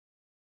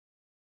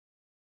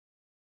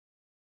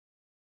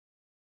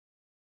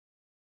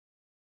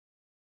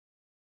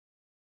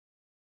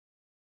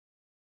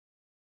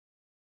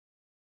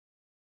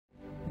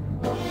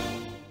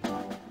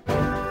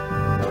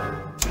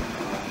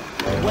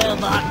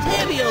With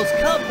Octavio's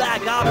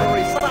comeback opera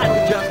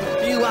recital just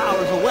a few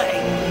hours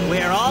away,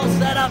 we're all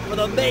set up for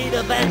the main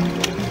event.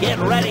 Get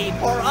ready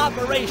for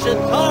Operation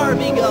Tar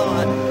Be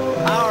Gone.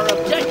 Our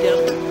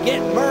objective,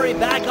 get Murray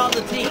back on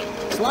the team.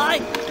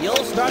 Sly,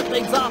 you'll start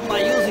things off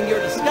by using your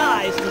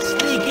disguise to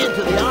sneak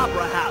into the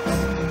opera house.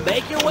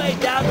 Make your way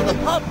down to the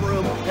pump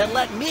room and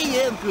let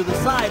me in through the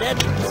side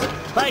entrance.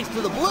 Thanks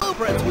to the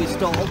blueprints we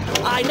stole,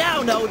 I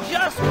now know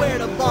just where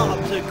to bomb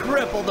to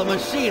cripple the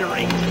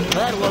machinery.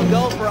 Then we'll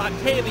go for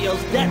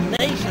Octavio's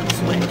detonation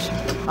switch.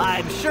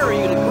 I'm sure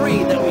you'd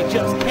agree that we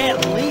just can't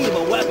leave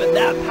a weapon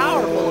that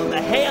powerful in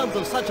the hands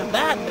of such a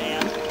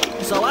madman.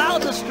 So I'll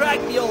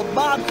distract the old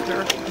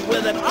monster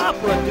with an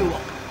opera duel.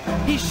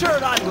 He's sure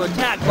not to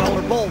attack while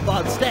we're both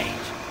on stage.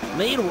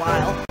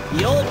 Meanwhile,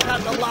 you'll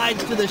cut the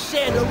lines to the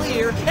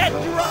chandelier and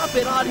drop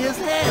it on his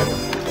head.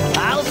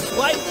 I'll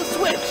swipe the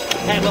switch,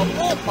 and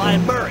we'll both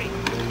find Murray.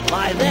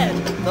 By then,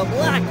 the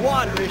black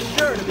water is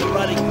sure to be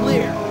running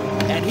clear,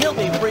 and he'll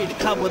be free to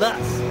come with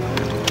us.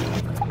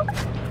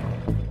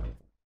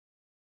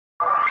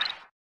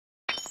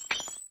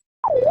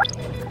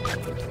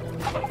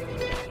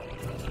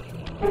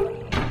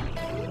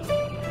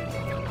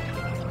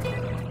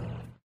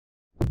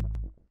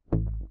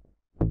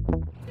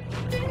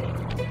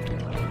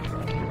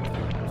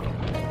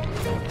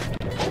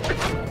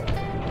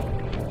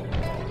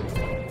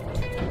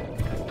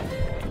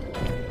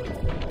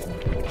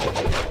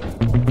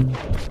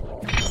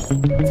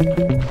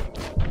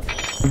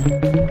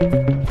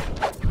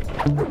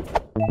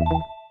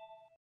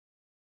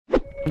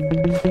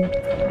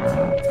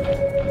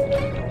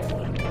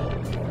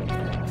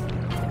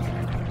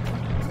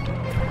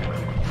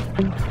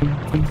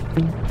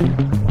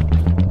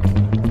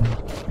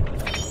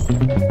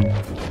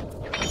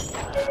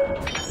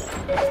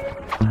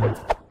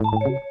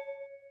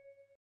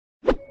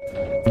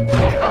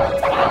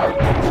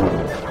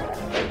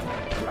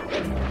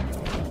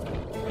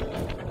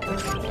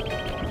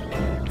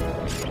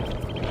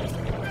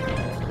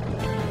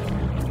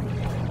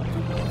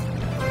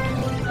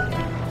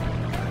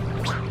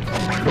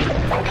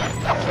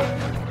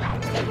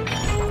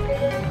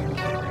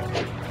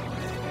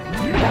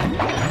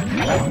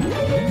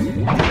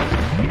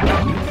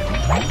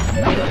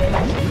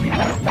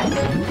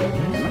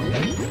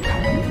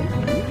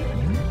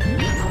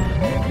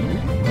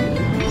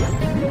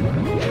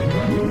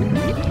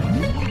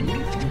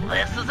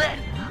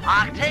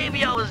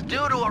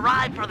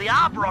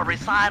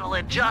 Recital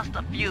in just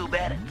a few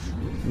minutes.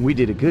 We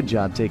did a good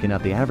job taking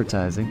out the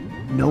advertising.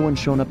 No one's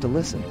shown up to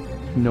listen.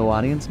 No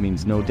audience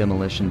means no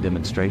demolition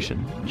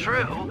demonstration.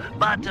 True,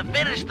 but to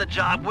finish the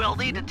job, we'll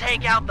need to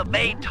take out the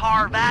main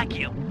tar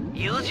vacuum.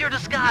 Use your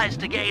disguise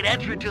to gain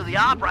entry to the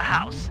opera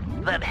house.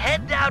 Then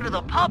head down to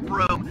the pump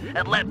room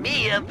and let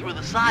me in through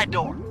the side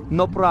door.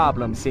 No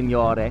problem,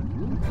 signore.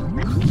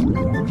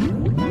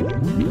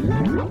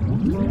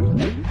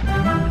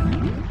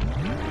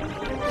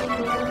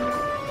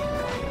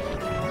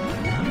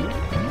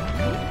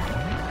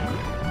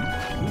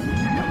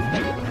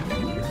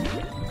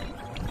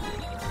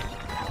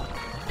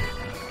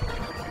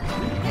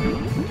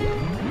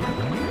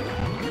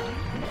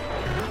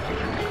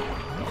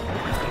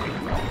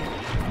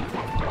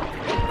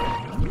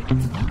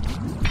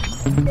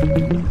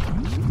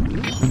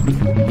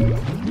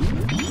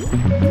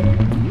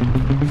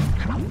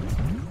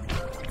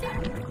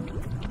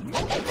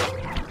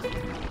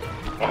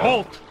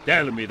 Halt!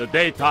 Tell me the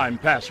daytime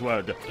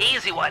password.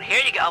 Easy one,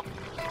 here you go.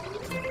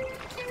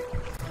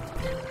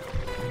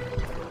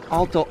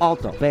 Alto,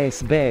 alto,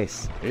 bass,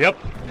 bass. Yep.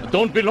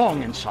 Don't be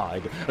long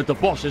inside. The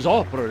boss's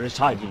opera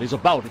recital is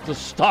about to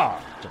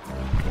start.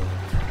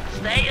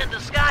 Stay in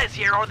disguise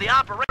here or the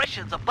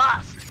operation's a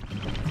bust.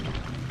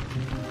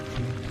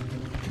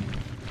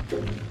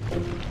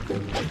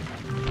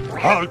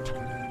 Halt!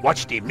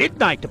 What's the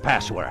midnight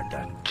password?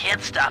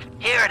 Kid stuff.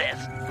 Here it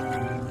is.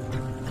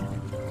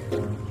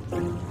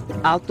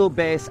 Alto,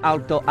 bass,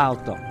 alto,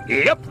 alto.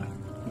 Yep.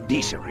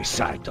 This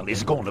recital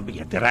is going to be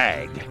a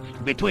drag.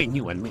 Between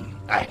you and me,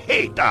 I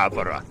hate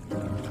opera.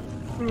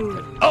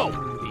 Oh,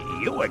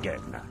 you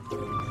again.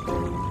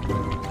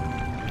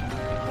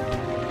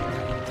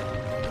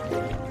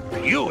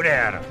 You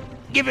there.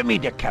 Give me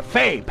the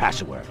cafe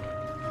password.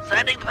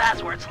 Sending the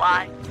password,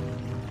 Sly.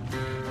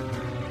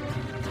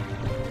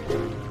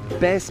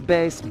 Bass,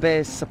 bass,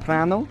 bass,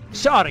 soprano.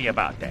 Sorry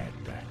about that.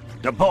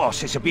 The boss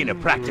has been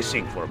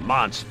practicing for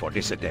months for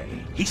this day.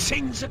 He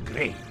sings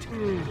great.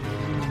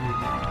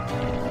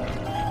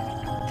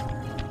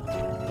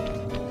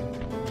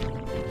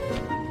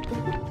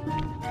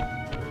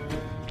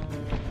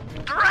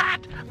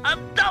 Drat! A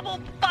double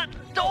button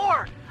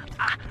door!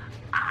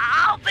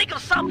 I'll think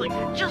of something.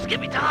 Just give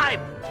me time.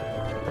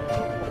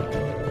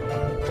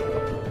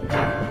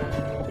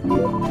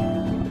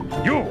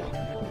 You!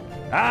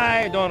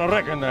 I don't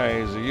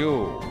recognize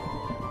you.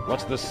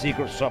 What's the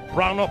secret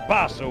soprano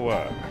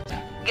password?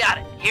 Got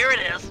it. Here it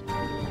is.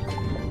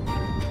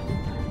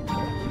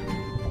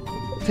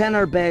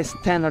 Tenor, bass,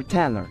 tenor,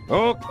 tenor.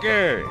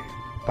 Okay.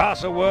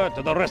 pass a word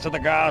to the rest of the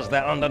guards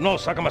that under no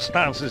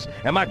circumstances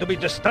am I to be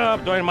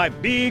disturbed during my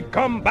big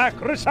comeback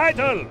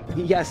recital.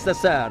 Yes,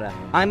 sir.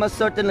 I'm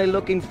certainly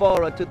looking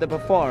forward to the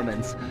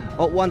performance.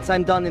 Once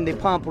I'm done in the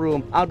pump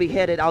room, I'll be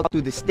headed out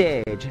to the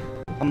stage.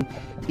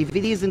 If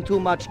it isn't too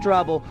much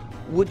trouble,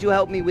 would you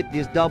help me with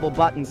this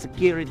double-button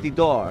security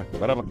door?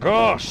 But of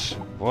course,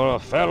 for a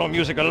fellow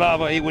musical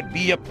lover, it would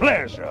be a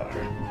pleasure.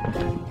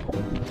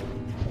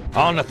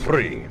 On the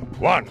 3.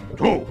 1,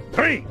 2,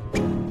 3.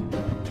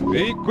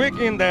 Be quick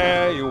in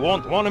there, you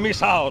won't want to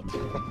miss out.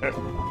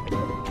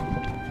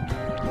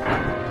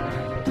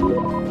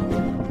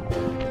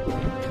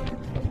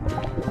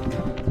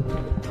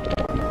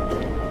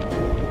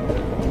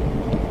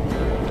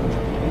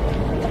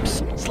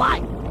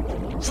 Sly!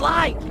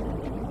 Sly!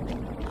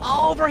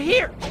 Over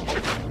here!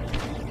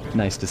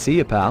 Nice to see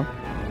you, pal.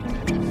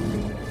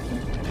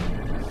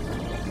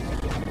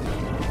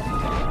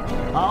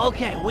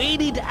 Okay, we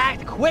need to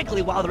act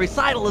quickly while the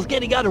recital is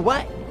getting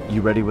underway.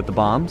 You ready with the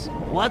bombs?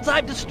 Once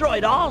I've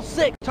destroyed all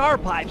 6 tar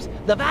pipes,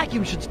 the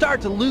vacuum should start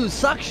to lose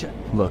suction.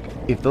 Look,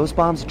 if those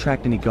bombs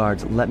attract any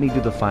guards, let me do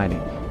the fighting.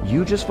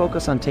 You just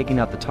focus on taking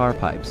out the tar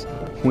pipes.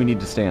 We need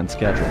to stay on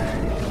schedule.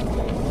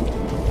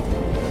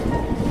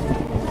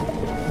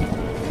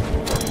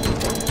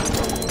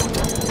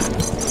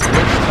 It's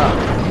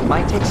tough.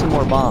 Might take some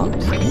more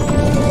bombs.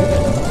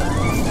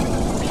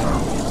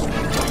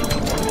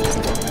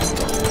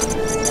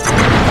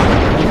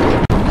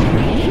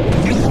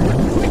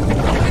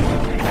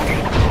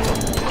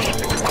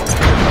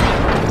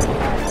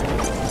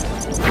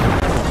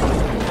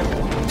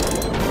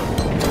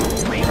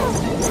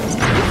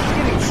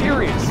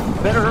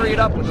 Better hurry it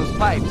up with those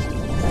pipes.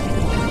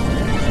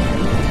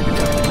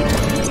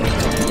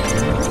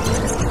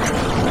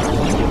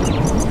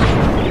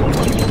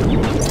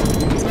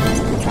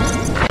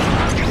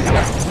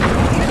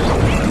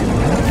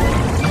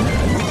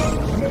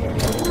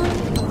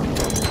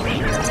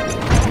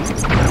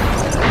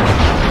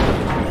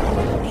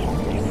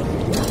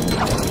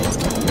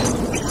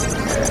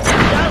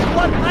 Just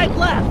 1 pipe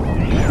left.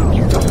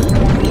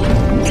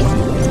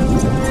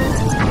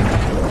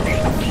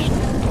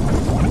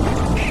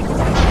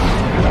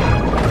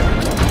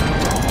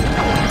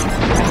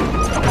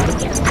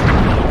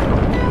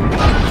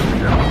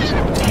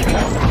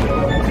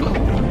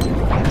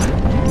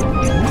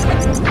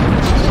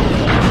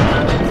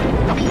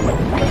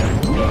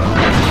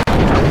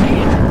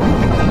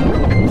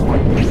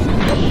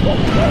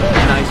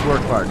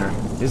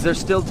 Is there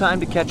still time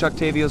to catch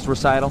Octavio's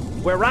recital?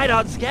 We're right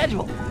on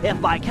schedule. If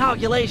my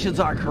calculations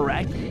are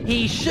correct,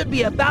 he should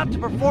be about to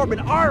perform an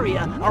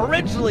aria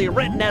originally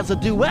written as a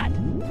duet.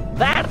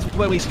 That's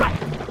when we strike.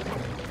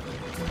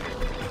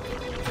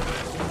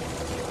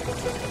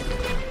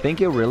 Think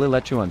he'll really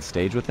let you on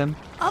stage with him?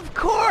 Of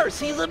course,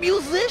 he's a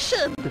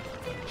musician.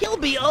 He'll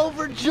be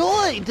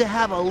overjoyed to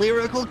have a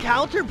lyrical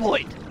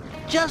counterpoint.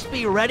 Just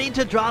be ready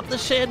to drop the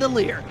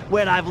chandelier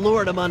when I've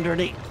lured him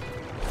underneath.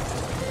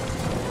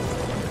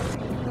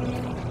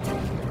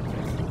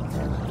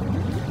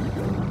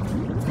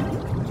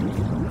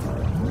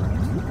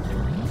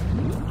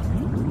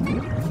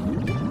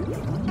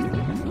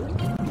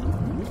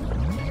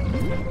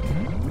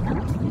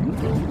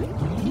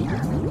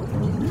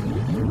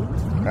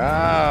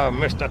 Ah,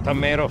 Mr.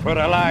 Tomato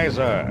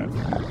Fertilizer.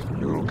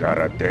 You got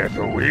a death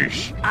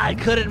wish. I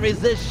couldn't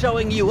resist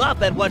showing you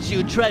up at what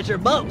you treasure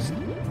most.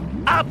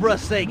 Opera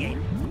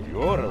singing.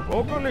 You're a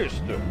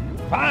vocalist.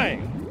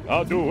 Fine.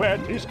 A duet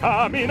is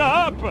coming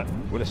up.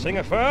 Will sing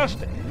it first,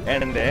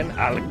 and then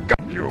I'll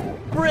gut you.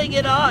 Bring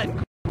it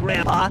on,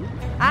 Grandpa.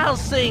 I'll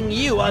sing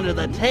you under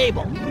the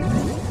table.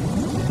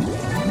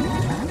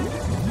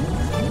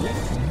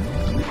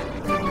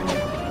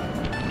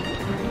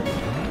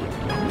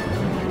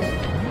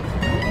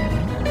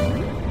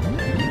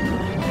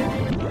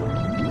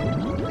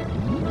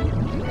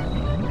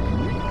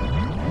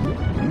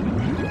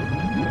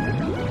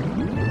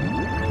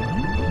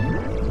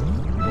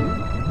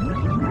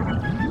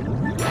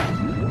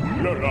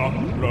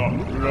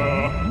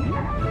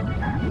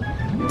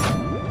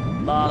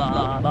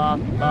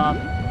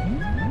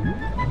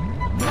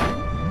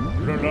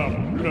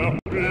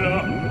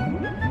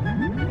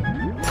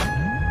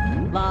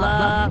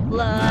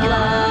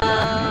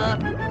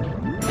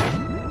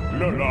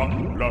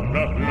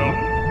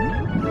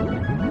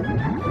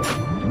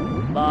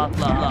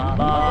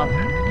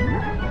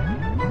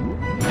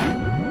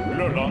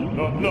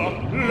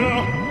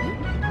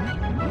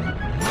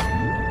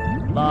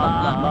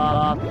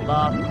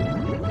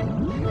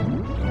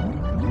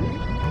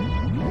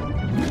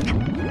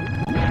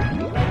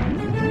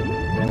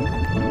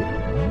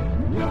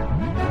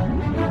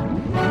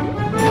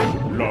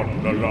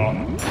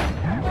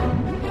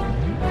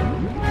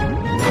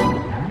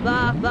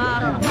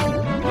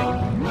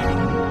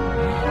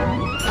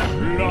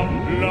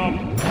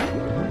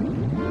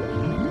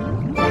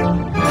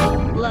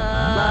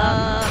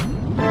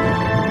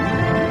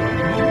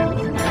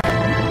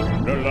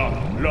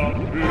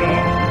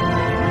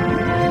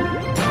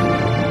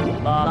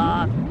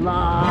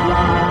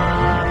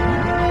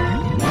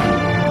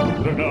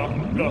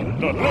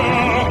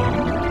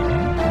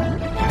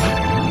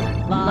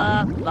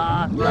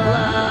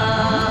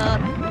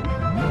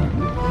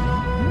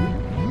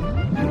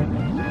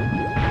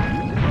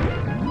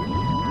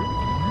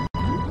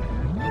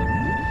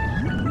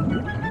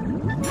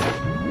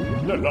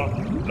 La la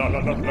la la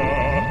la la.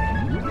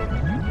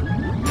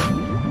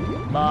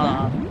 Ba,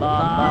 ba,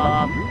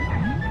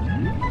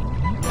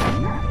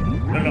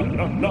 La la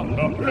la la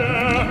la la.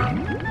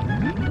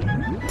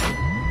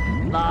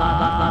 ba,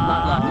 ba,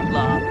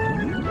 ba.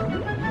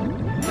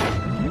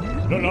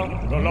 La la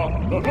la la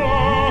la la.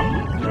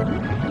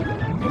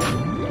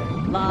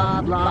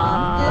 Blah, blah,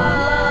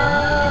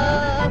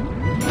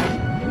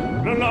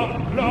 La la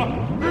la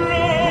la.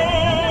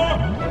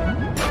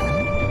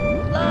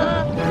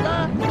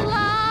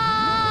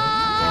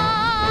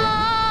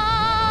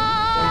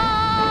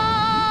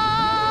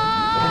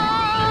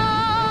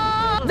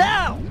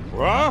 Now!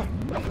 What?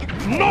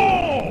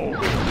 No!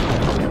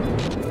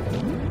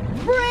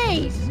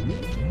 Freeze!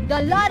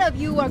 The lot of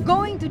you are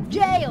going to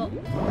jail.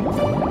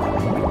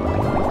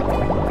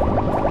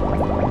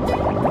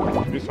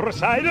 This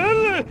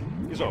recital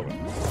is over.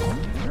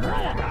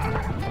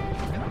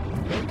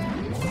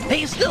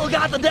 He's still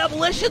got the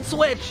demolition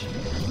switch!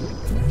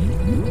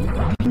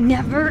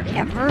 Never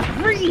ever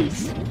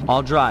freeze.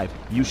 I'll drive.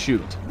 You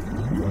shoot.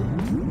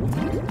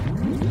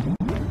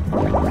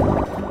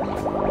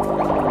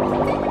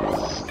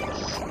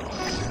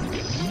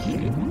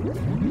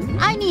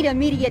 I need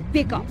immediate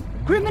pickup.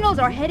 Criminals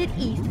are headed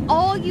east.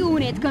 All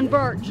units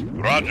converge.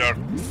 Roger.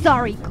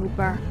 Sorry,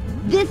 Cooper.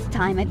 This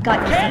time it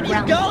got Can you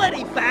grounded. go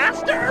any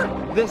faster?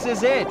 This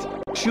is it.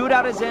 Shoot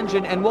out his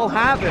engine and we'll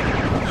have him.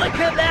 The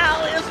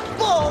canal is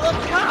full of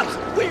cops!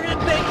 We're in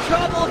big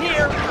trouble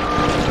here!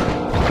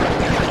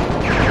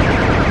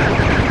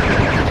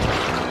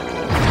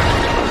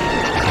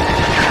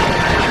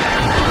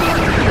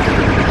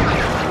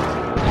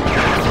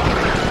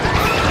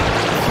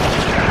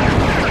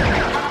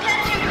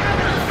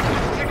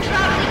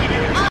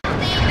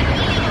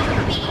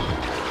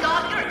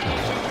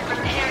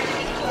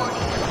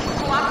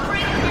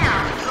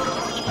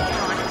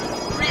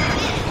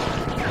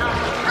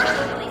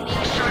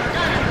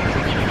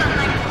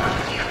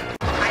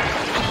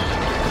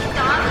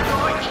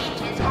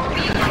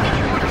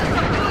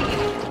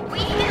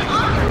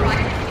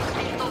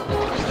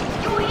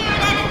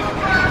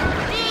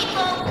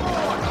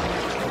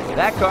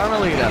 That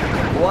Carmelita,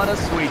 what a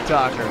sweet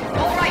talker.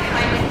 All right,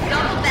 Hyman,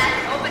 double that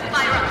and open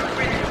fire on the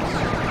criminals.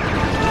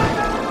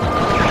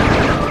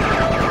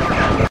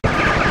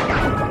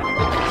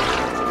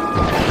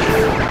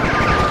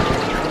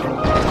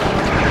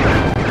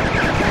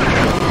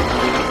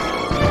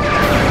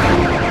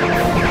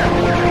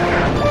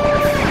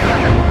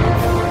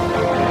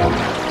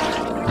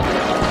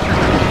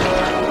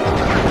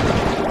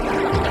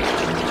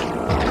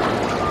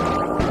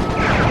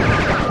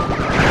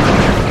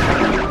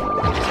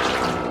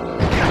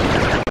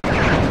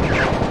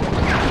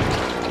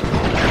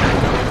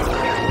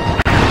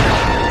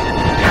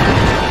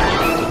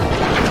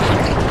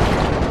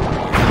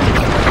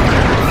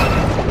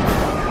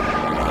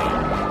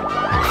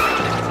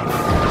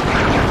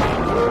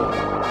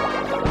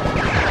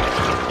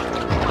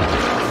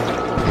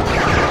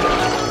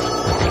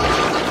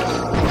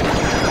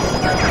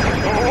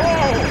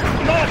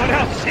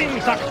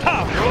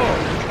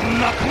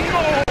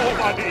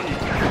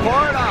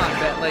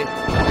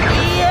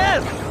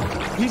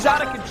 He's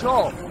out of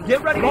control.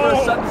 Get ready for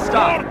a sudden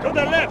stop. More to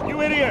the left,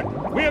 you idiot!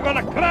 We're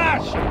gonna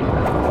crash!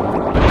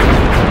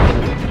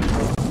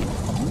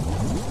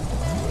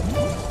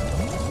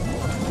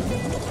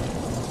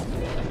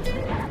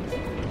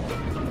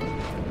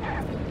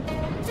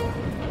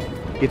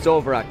 It's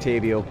over,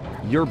 Octavio.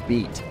 You're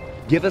beat.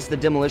 Give us the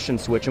demolition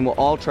switch and we'll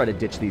all try to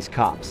ditch these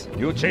cops.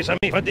 You chasing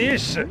me for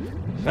this?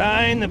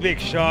 Fine, big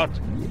shot.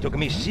 It took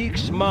me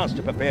 6 months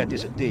to prepare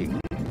this thing.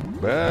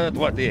 But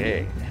what the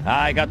heck?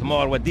 I got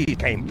more where this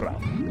came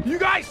from. You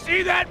guys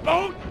see that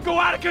boat go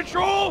out of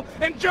control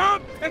and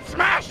jump and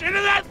smash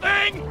into that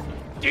thing?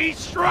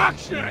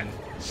 Destruction!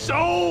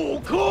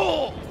 So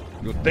cool!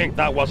 You think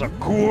that was a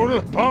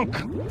cool, punk?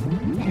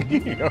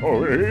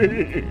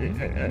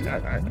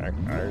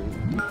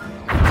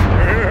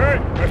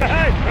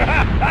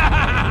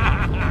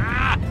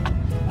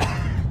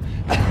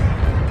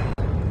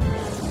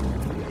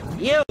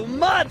 You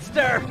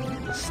monster!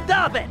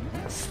 Stop it!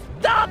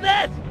 Stop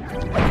it!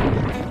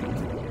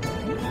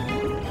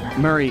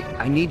 Murray,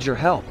 I need your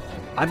help.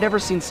 I've never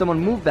seen someone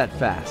move that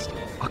fast.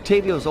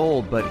 Octavio's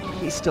old, but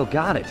he's still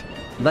got it.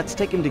 Let's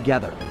take him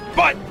together.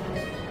 But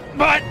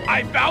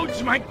I vowed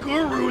to my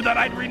guru that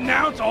I'd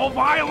renounce all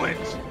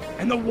violence,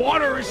 and the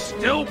water is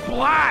still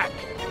black.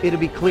 It'll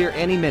be clear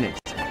any minute.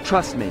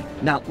 Trust me.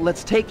 Now,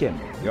 let's take him.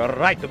 You're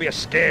right to be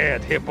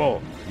scared,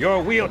 Hippo.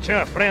 Your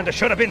wheelchair friend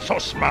should have been so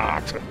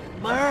smart.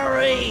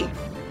 Murray!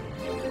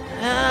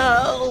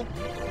 Help!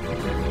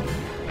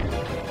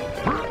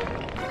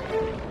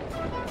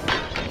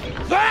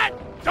 That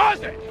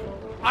does it!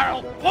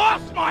 I'll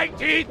floss my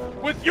teeth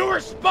with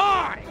your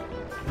spine!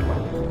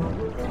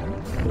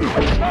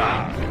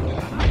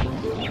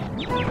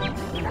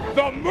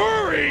 The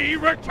Murray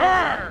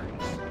returns!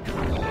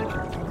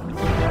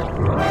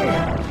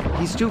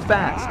 He's too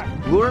fast.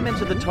 Lure him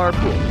into the tar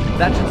pool.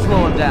 That should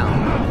slow him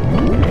down.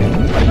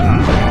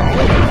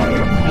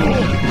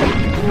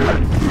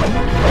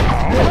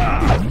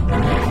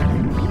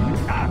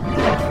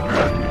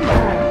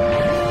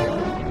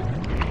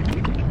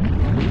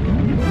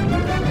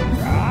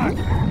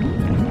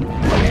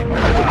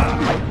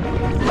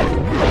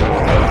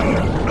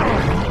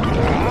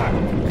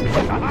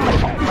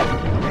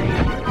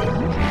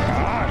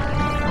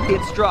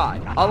 It's dry.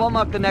 I'll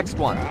unlock the next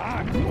one.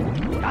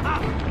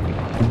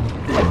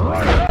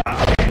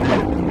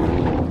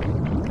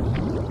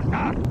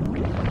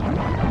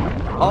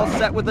 All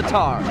set with the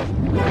tar.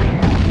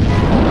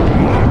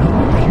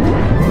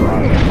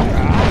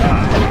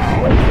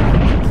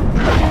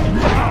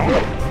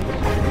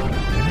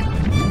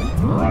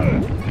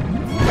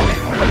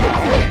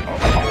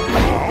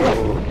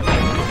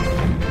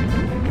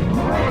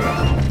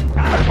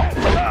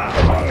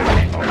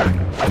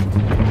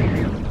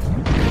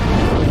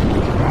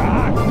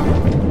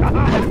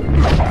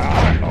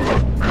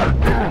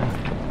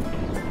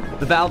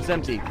 The valve's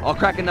empty. I'll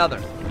crack another.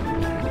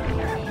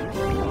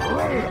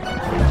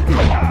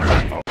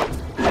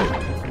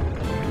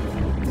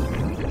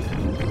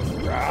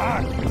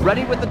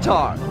 Ready with the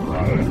tar.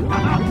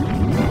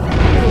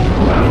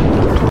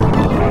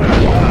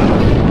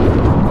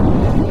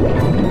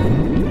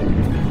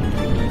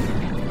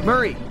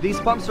 Murray, these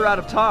pumps are out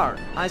of tar.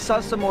 I saw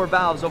some more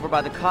valves over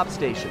by the cop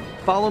station.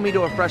 Follow me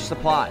to a fresh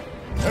supply.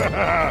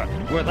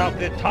 Without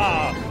the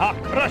tar, I'll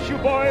crush you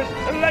boys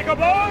like a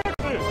bug!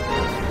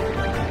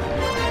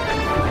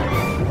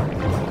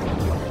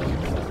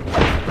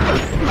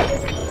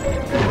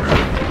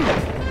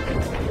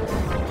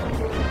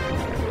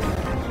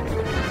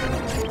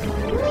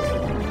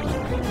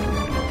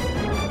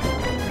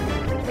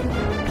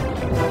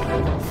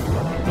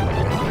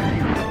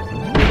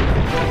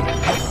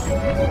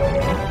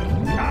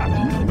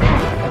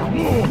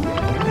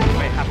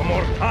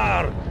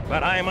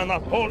 But I'm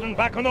not holding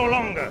back no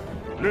longer.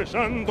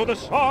 Listen to the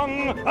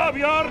song of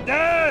your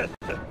death.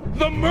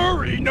 The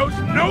Murray knows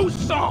no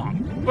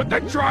song, but the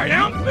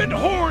triumphant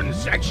horn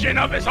section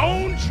of his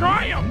own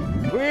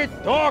triumph. Quit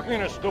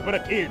talking,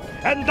 stupid kid,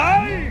 and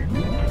die!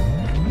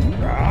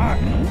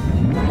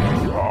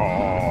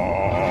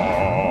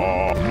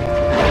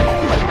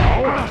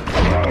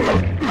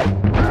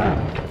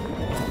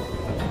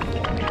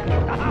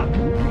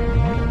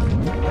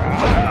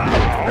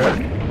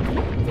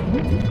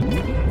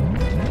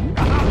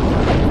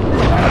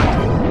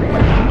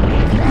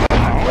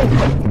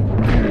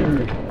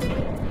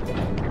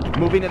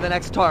 Moving to the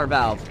next tar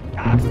valve.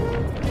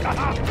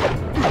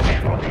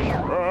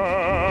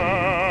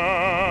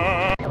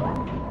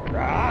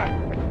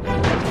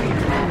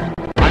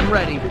 I'm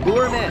ready.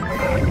 Lure him in.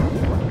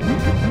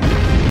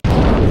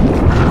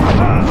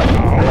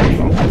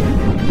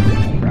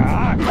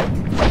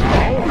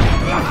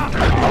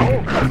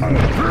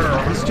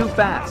 He's too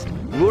fast.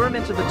 Lure him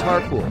into the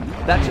tar pool.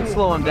 That should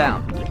slow him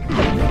down.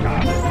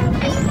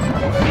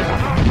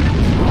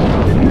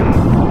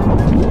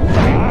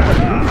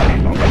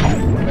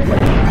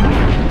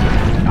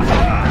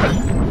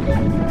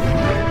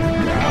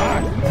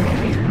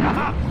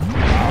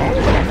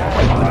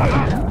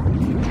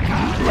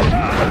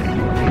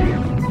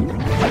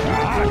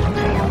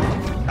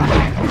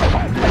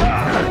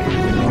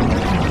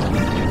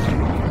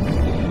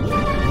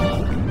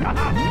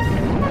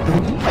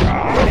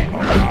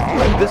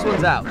 This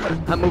one's out.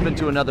 I'm moving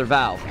to another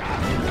valve.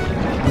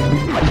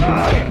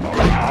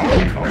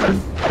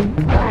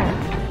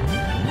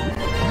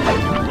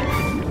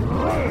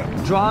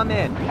 Draw him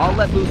in. I'll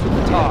let loose with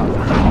the tar.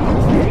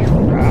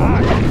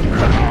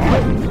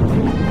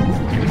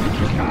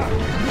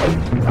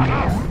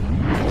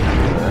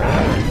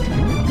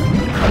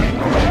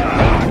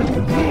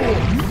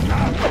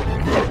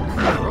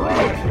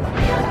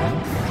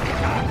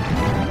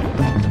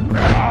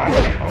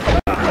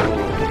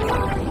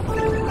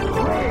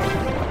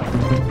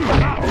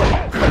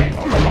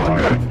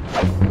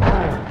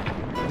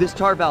 This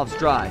tar valve's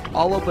dry.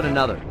 I'll open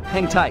another.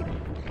 Hang tight.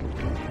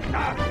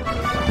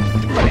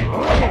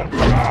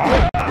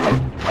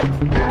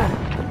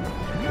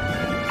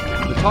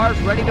 The tar's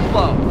ready to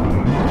flow.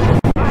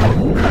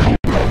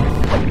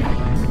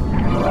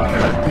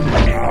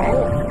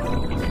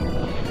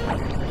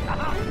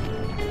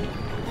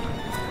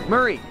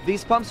 Murray,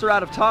 these pumps are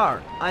out of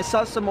tar. I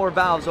saw some more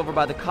valves over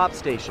by the cop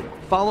station.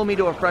 Follow me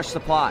to a fresh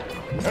supply.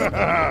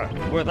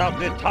 Without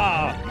the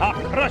tar,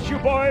 I'll crush you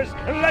boys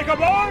like a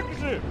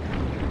bugs!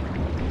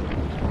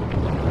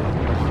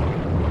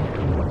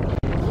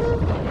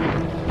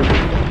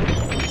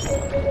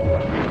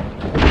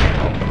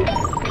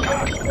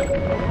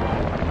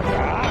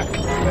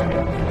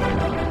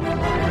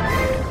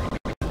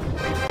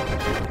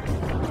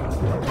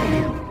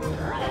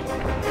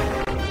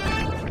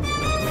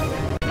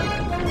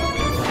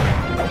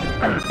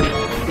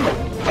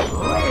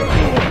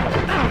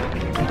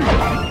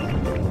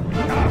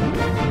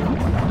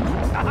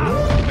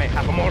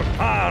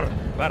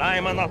 But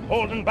I'm not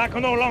holding back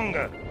no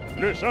longer.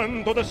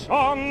 Listen to the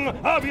song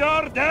of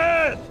your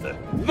death.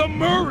 The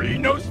Murray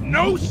knows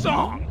no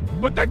song,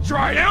 but the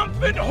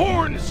triumphant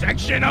horn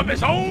section of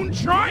his own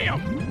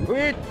triumph.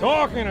 Quit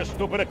talking,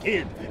 stupid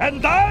kid,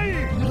 and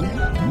die!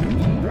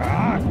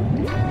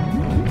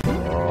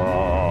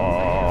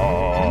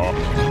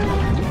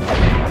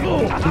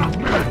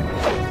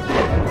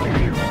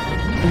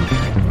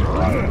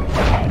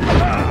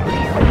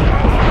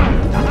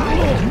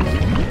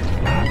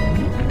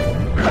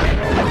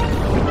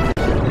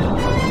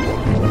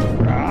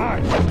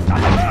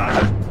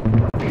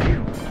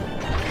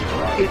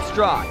 It's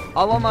dry.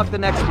 I'll unlock the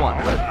next one.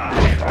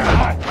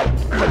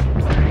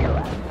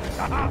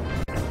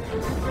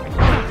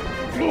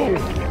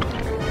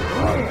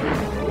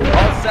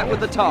 All set with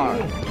the tar.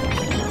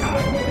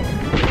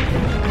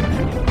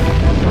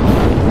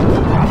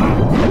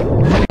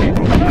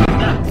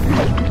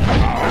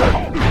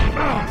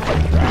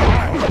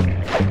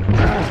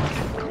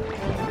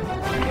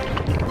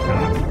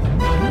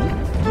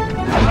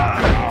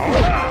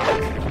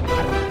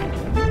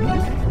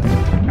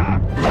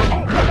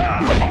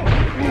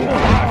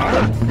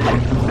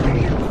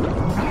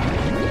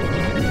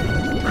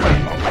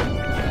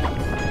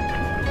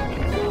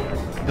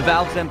 The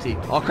valve's empty.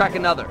 I'll crack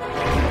another.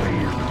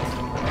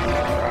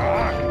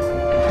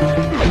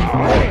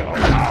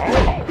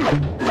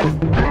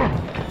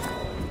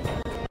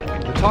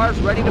 The tar's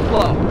ready to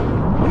flow.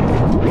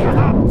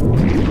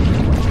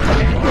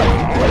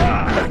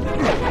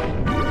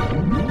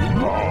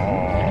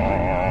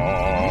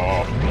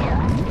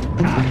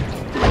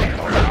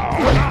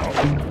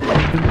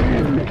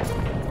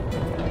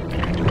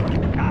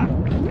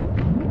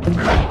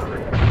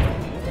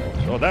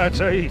 So that's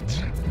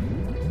it.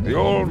 The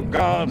old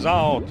guard's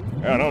out,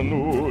 and a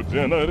new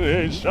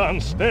generation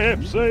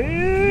steps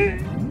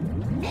in.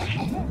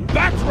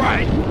 That's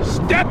right!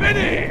 Stepping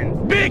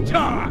in! Big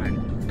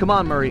time! Come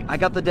on, Murray. I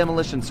got the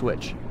demolition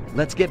switch.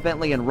 Let's get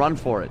Bentley and run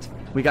for it.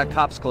 We got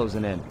cops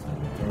closing in.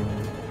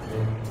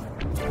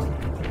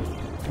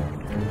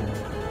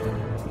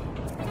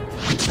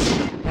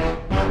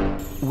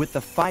 With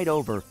the fight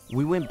over,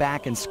 we went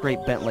back and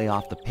scraped Bentley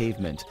off the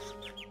pavement.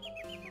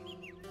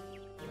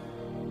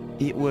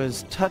 It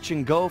was touch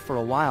and go for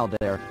a while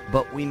there,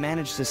 but we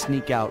managed to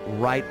sneak out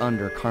right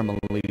under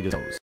Carmelita's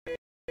nose.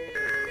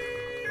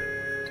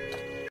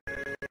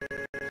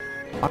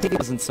 Octavio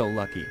wasn't so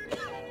lucky.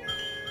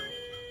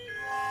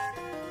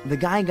 The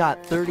guy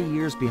got 30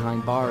 years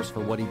behind bars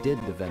for what he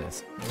did to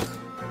Venice.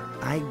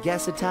 I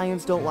guess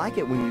Italians don't like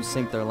it when you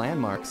sink their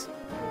landmarks.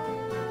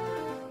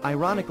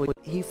 Ironically,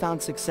 he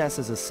found success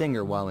as a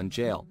singer while in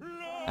jail.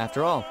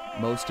 After all,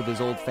 most of his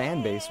old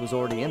fan base was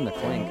already in the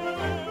clink.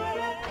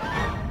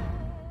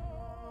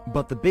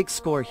 But the big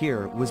score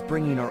here was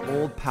bringing our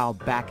old pal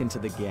back into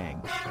the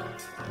gang.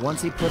 Once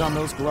he put on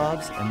those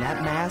gloves and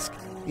that mask,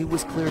 it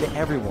was clear to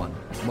everyone,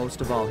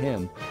 most of all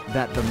him,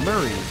 that the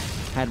Murray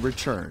had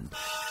returned.